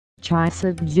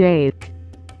Chisa Jake.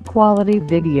 Quality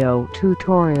video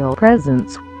tutorial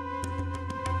presents.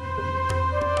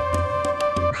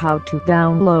 How to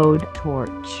download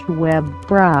Torch web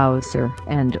browser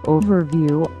and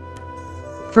overview.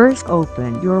 First,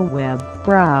 open your web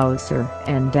browser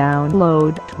and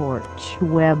download Torch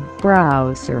web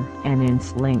browser and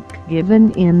its link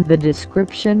given in the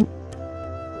description.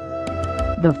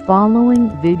 The following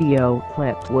video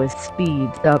clip was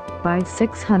speeded up by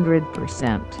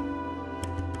 600%.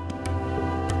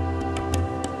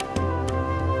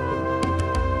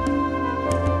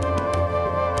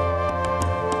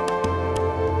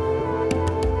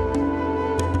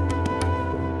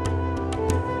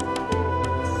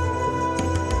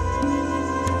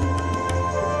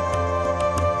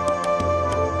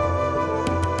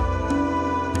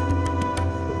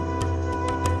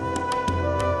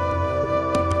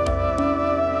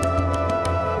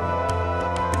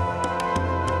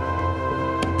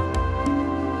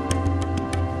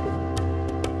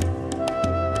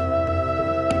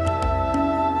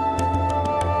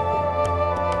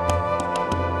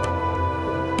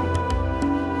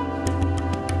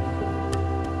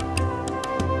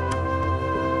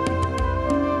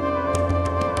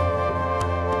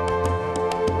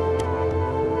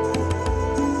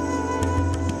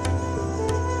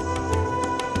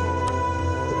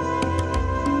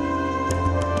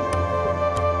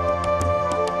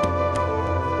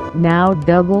 Now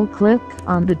double-click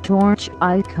on the Torch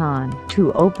icon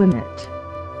to open it.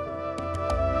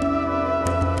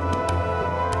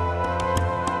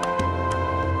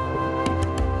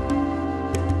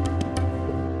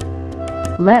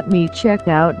 Let me check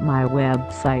out my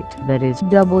website, that is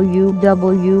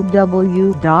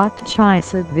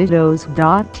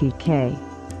www.chisavideos.tk.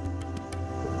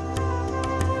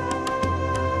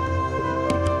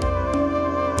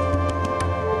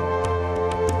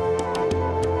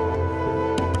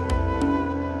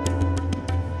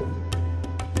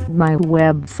 My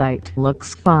website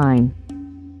looks fine.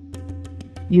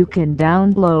 You can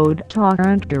download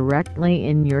torrent directly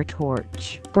in your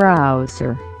Torch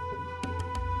browser.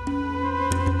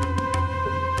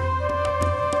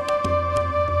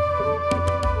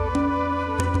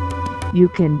 You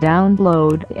can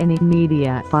download any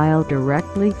media file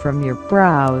directly from your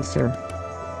browser.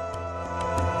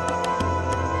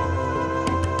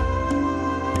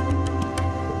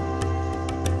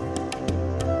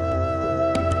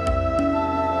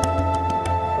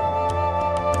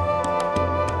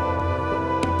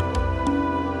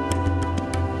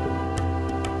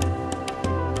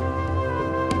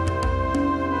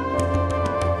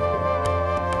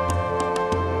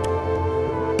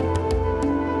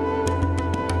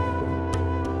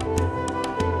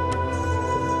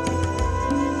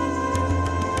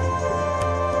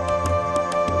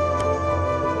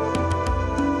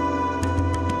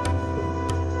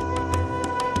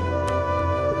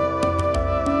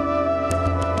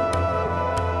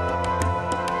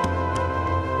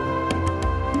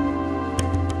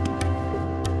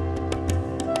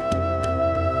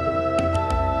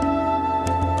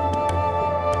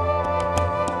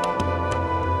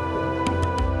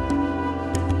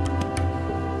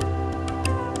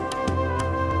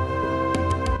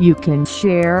 You can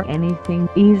share anything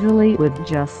easily with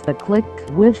just a click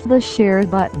with the share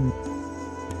button.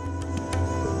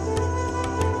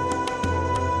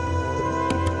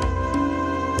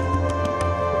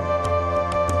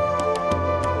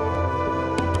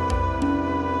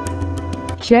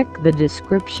 Check the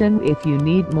description if you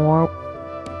need more.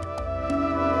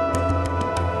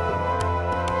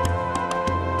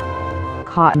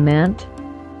 Comment,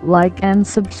 like and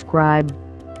subscribe.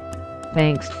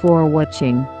 Thanks for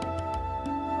watching.